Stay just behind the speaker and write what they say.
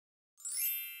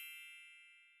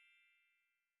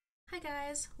Hi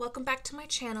guys, welcome back to my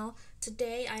channel.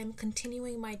 Today I am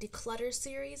continuing my Declutter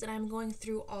series and I'm going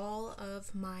through all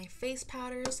of my face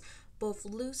powders, both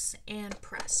loose and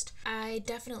pressed. I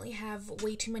definitely have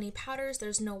way too many powders.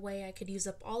 There's no way I could use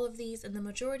up all of these, and the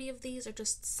majority of these are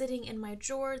just sitting in my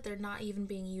drawer. They're not even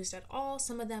being used at all.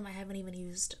 Some of them I haven't even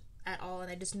used at all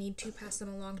and I just need to pass them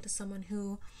along to someone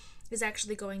who is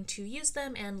actually going to use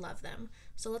them and love them.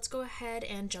 So let's go ahead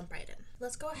and jump right in.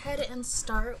 Let's go ahead and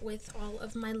start with all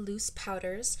of my loose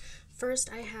powders.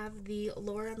 First, I have the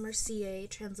Laura Mercier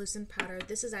translucent powder.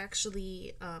 This is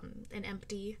actually an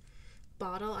empty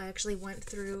bottle. I actually went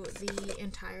through the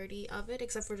entirety of it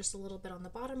except for just a little bit on the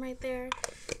bottom right there.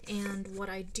 And what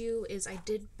I do is I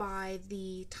did buy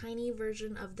the tiny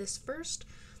version of this first.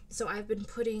 So I've been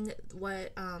putting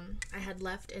what I had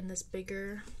left in this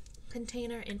bigger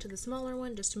container into the smaller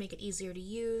one just to make it easier to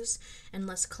use and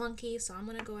less clunky. So I'm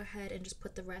gonna go ahead and just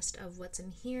put the rest of what's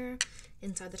in here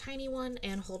inside the tiny one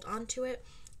and hold on to it.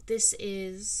 This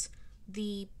is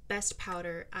the best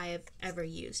powder I have ever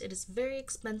used. It is very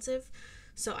expensive,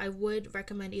 so I would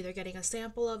recommend either getting a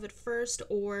sample of it first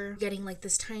or getting like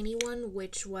this tiny one,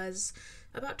 which was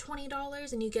about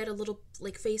 $20, and you get a little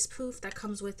like face poof that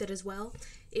comes with it as well.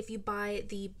 If you buy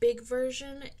the big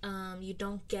version, you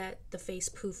don't get the face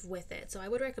poof with it, so I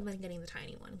would recommend getting the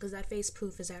tiny one because that face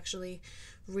poof is actually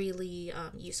really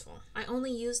useful. I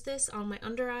only use this on my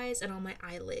under eyes and on my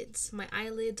eyelids. My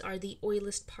eyelids are the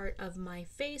oiliest part of my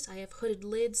face. I have hooded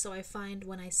lids, so I find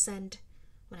when I set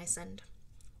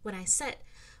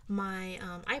my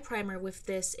eye primer with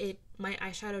this, my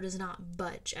eyeshadow does not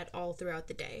budge at all throughout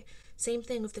the day. Same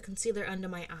thing with the concealer under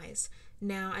my eyes.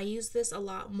 Now, I use this a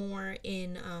lot more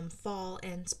in fall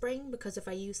and spring because if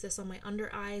I use this on my under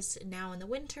eyes now in the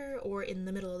winter or in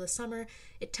the middle of the summer,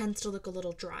 it tends to look a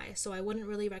little dry. So I wouldn't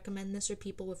really recommend this for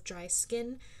people with dry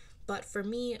skin. But for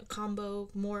me, combo,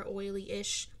 more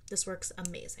oily-ish, this works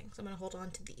amazing. So I'm going to hold on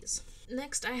to these.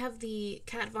 Next, I have the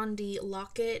Kat Von D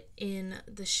Locket in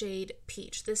the shade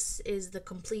Peach. This is the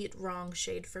complete wrong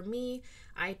shade for me.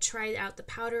 I tried out the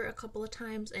powder a couple of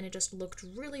times and it just looked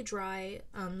really dry.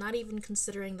 Not even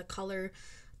considering the color,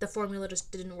 the formula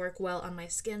just didn't work well on my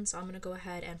skin, so I'm going to go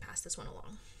ahead and pass this one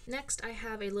along. Next, I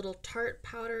have a little Tarte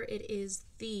powder. It is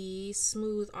the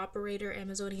Smooth Operator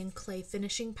Amazonian Clay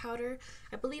Finishing Powder.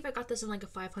 I believe I got this in like a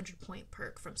 500-point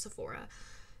perk from Sephora.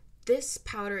 This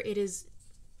powder, it is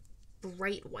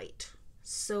bright white.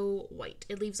 So white.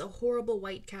 It leaves a horrible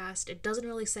white cast. It doesn't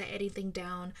really set anything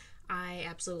down. I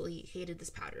absolutely hated this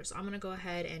powder, so I'm going to go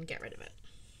ahead and get rid of it.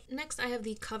 Next, I have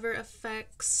the Cover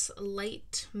FX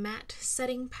Light Matte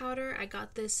Setting Powder. I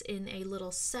got this in a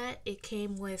little set. It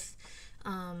came with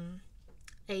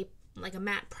a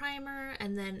matte primer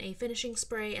and then a finishing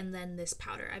spray and then this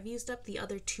powder. I've used up the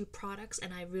other two products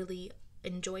and I really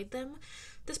enjoyed them.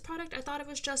 This product, I thought it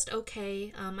was just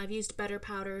okay. I've used better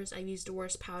powders, I've used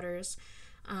worse powders.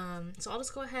 So I'll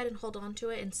just go ahead and hold on to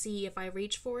it and see if I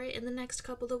reach for it in the next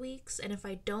couple of weeks, and if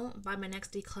I don't, by my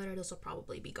next declutter, this will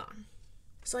probably be gone.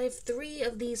 So I have 3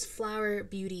 of these Flower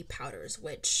Beauty powders,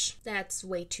 which that's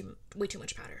way too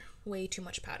much powder. Way too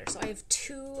much powder. So I have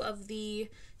 2 of the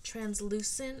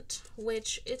translucent,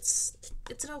 which it's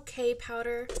an okay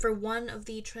powder. For one of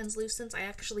the translucents, I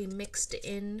actually mixed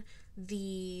in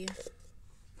the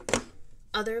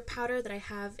other powder that I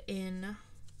have in,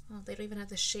 well, they don't even have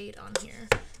the shade on here,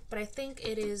 but I think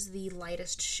it is the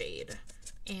lightest shade,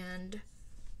 and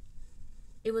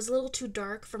it was a little too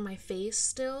dark for my face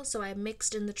still, so I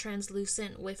mixed in the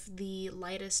translucent with the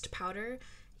lightest powder,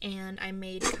 and I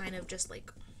made kind of just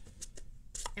like,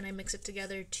 and I mix it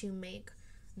together to make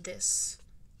this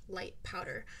light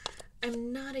powder.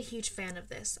 I'm not a huge fan of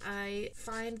this. I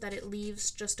find that it leaves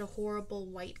just a horrible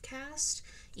white cast,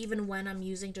 even when I'm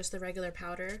using just the regular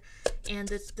powder, and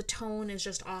the tone is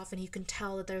just off and you can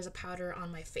tell that there's a powder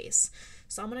on my face.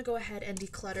 So I'm going to go ahead and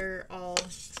declutter all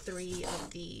 3 of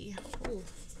the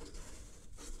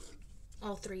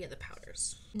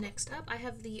powders. Next up, I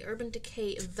have the Urban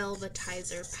Decay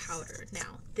Velvetizer powder.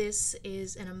 Now, this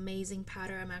is an amazing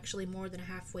powder. I'm actually more than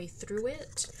halfway through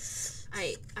it.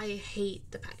 I hate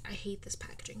I hate this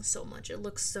packaging so much. It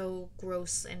looks so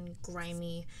gross and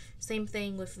grimy. Same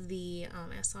thing with the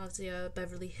Anastasia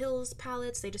Beverly Hills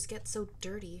palettes. They just get so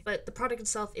dirty. But the product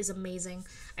itself is amazing.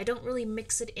 I don't really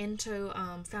mix it into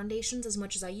foundations as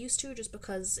much as I used to, just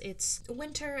because it's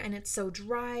winter and it's so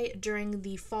dry. During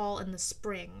the fall and the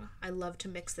spring, I love to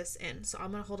mix this in. So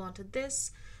I'm going to hold on to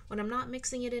this. When I'm not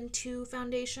mixing it into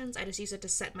foundations, I just use it to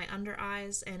set my under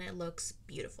eyes, and it looks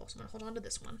beautiful. So I'm going to hold on to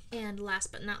this one. And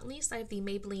last but not least, I have the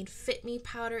Maybelline Fit Me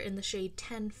powder in the shade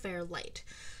 10 Fair Light.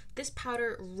 This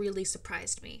powder really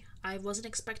surprised me. I wasn't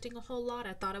expecting a whole lot.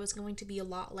 I thought it was going to be a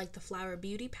lot like the Flower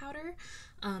Beauty powder,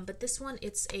 but this one,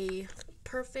 it's a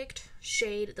perfect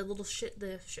shade.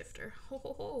 The shifter. Ho,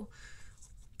 ho, ho.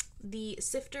 The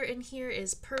sifter in here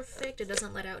is perfect. It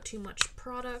doesn't let out too much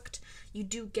product. You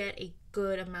do get a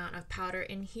good amount of powder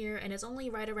in here, and it's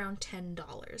only right around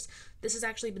 $10. This has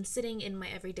actually been sitting in my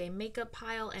everyday makeup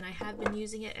pile, and I have been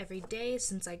using it every day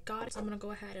since I got it. So I'm going to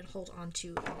go ahead and hold on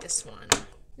to this one.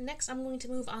 Next, I'm going to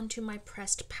move on to my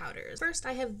pressed powders. First,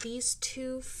 I have these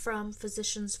two from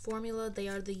Physicians Formula. They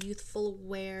are the Youthful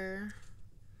Wear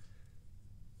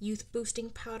Youth Boosting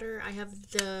Powder. I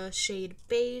have the shade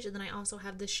Beige, and then I also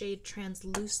have the shade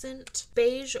Translucent.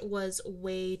 Beige was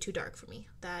way too dark for me.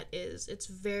 It's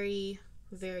very,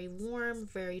 very warm,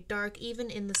 very dark.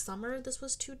 Even in the summer, this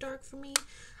was too dark for me.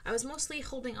 I was mostly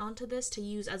holding on to this to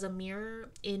use as a mirror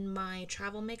in my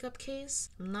travel makeup case.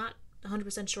 I'm not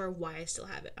 100% sure why I still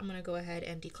have it. I'm gonna go ahead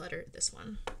and declutter this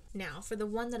one. Now, for the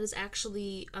one that is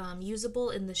actually usable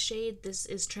in the shade, this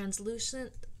is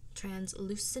Translucent,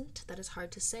 that is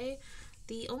hard to say.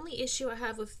 The only issue I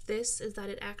have with this is that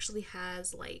it actually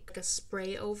has like a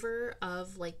spray over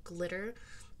of like glitter.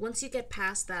 Once you get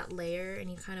past that layer and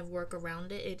you kind of work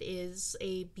around it, it is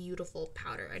a beautiful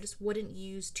powder. I just wouldn't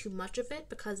use too much of it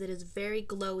because it is very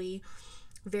glowy,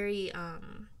 very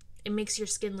it makes your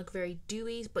skin look very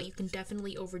dewy, but you can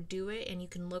definitely overdo it and you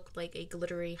can look like a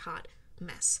glittery hot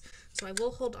mess. So I will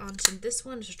hold on to this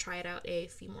one to try it out a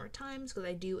few more times because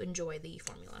I do enjoy the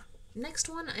formula. Next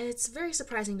one, it's very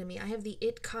surprising to me. I have the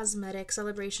IT Cosmetics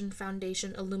Celebration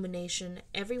Foundation Illumination.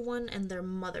 Everyone and their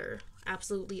mother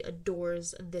absolutely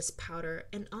adores this powder,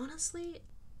 and honestly,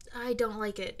 I don't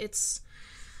like it.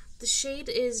 The shade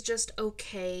is just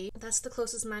okay. That's the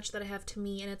closest match that I have to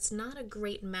me, and it's not a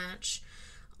great match.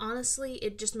 Honestly,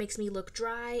 it just makes me look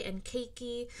dry and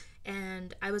cakey,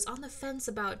 and I was on the fence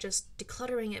about just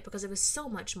decluttering it because it was so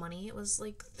much money. It was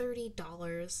like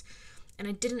 $30, and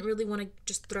I didn't really want to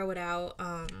just throw it out.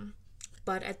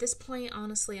 But at this point,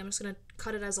 honestly, I'm just going to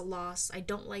cut it as a loss. I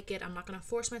don't like it. I'm not going to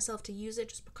force myself to use it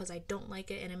just because I don't like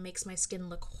it and it makes my skin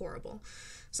look horrible.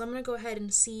 So I'm going to go ahead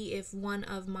and see if one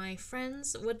of my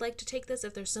friends would like to take this,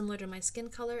 if they're similar to my skin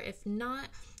color. If not,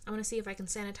 I'm going to see if I can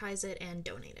sanitize it and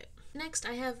donate it. Next,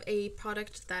 I have a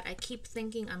product that I keep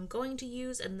thinking I'm going to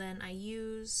use and then I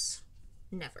use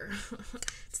never.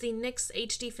 It's the NYX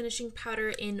HD Finishing Powder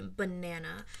in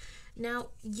Banana. Now,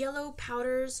 yellow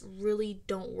powders really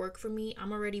don't work for me.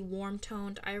 I'm already warm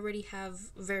toned. I already have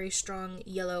very strong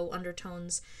yellow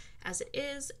undertones as it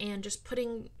is, and just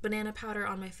putting banana powder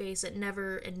on my face, it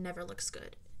never looks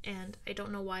good. And I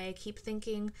don't know why I keep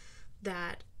thinking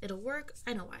that it'll work.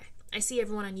 I know why. I see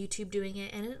everyone on YouTube doing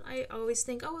it, and I always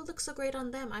think, oh, it looks so great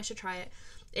on them, I should try it.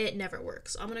 It never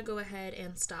works. So I'm gonna go ahead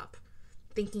and stop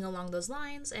thinking along those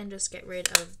lines and just get rid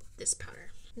of this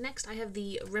powder. Next, I have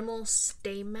the Rimmel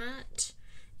Stay Matte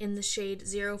in the shade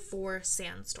 04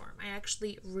 Sandstorm. I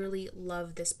actually really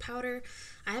love this powder.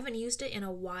 I haven't used it in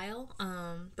a while,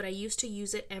 but I used to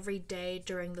use it every day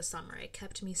during the summer. It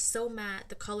kept me so matte.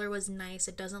 The color was nice.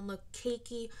 It doesn't look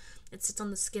cakey. It sits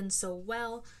on the skin so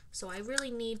well. So I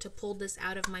really need to pull this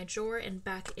out of my drawer and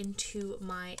back into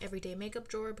my everyday makeup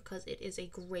drawer because it is a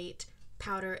great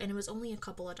powder, and it was only a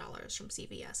couple of dollars from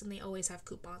CVS, and they always have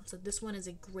coupons. So this one is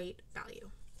a great value.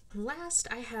 Last,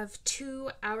 I have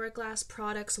two Hourglass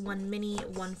products, one mini,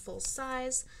 one full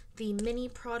size. The mini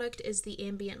product is the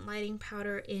Ambient Lighting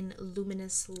Powder in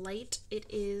Luminous Light. It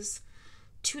is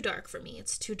too dark for me.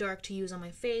 It's too dark to use on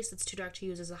my face. It's too dark to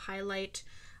use as a highlight.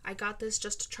 I got this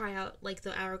just to try out like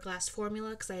the Hourglass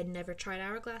formula because I had never tried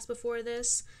Hourglass before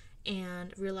this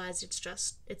and realized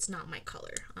it's not my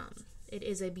color. It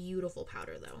is a beautiful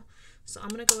powder though. So I'm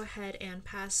going to go ahead and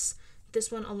pass this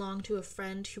one along to a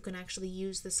friend who can actually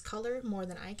use this color more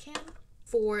than I can.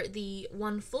 For the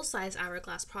one full-size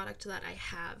Hourglass product that I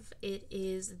have, it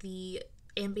is the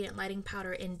Ambient Lighting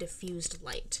Powder in Diffused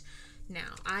Light.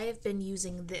 Now, I have been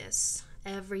using this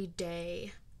every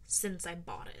day since I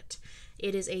bought it.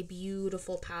 It is a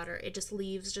beautiful powder. It just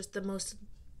leaves just the most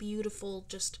beautiful,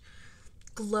 just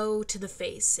glow to the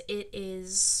face. It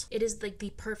is like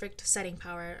the perfect setting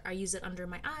powder. I use it under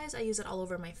my eyes. I use it all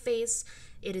over my face.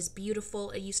 It is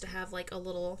beautiful. It used to have like a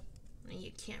little,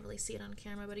 you can't really see it on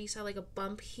camera, but it used to have like a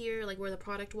bump here, like where the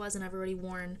product was, and I've already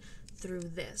worn through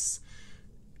this.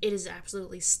 It is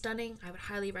absolutely stunning. I would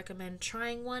highly recommend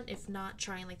trying one, if not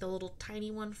trying like the little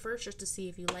tiny one first, just to see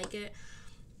if you like it.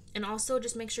 And also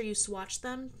just make sure you swatch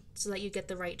them so that you get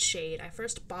the right shade. I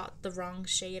first bought the wrong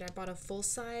shade. I bought a full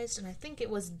size, and I think it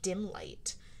was Dim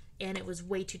Light, and it was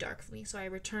way too dark for me. So I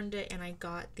returned it and I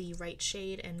got the right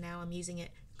shade, and now I'm using it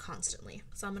constantly.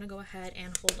 So I'm going to go ahead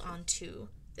and hold on to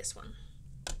this one.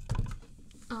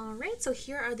 Alright, so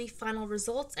here are the final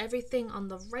results. Everything on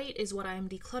the right is what I am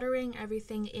decluttering.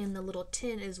 Everything in the little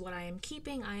tin is what I am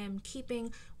keeping. I am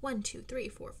keeping 1, 2, 3,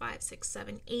 4, 5, 6,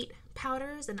 7, 8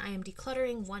 powders, and I am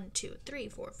decluttering 1, 2, 3,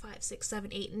 4, 5, 6, 7,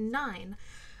 8, 9.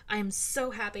 I am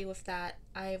so happy with that.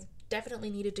 I've definitely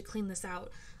needed to clean this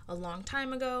out a long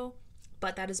time ago,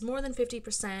 but that is more than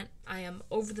 50%. I am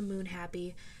over the moon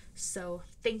happy. So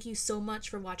thank you so much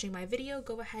for watching my video.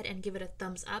 Go ahead and give it a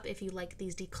thumbs up if you like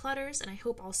these declutters, and I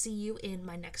hope I'll see you in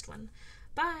my next one.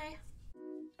 Bye!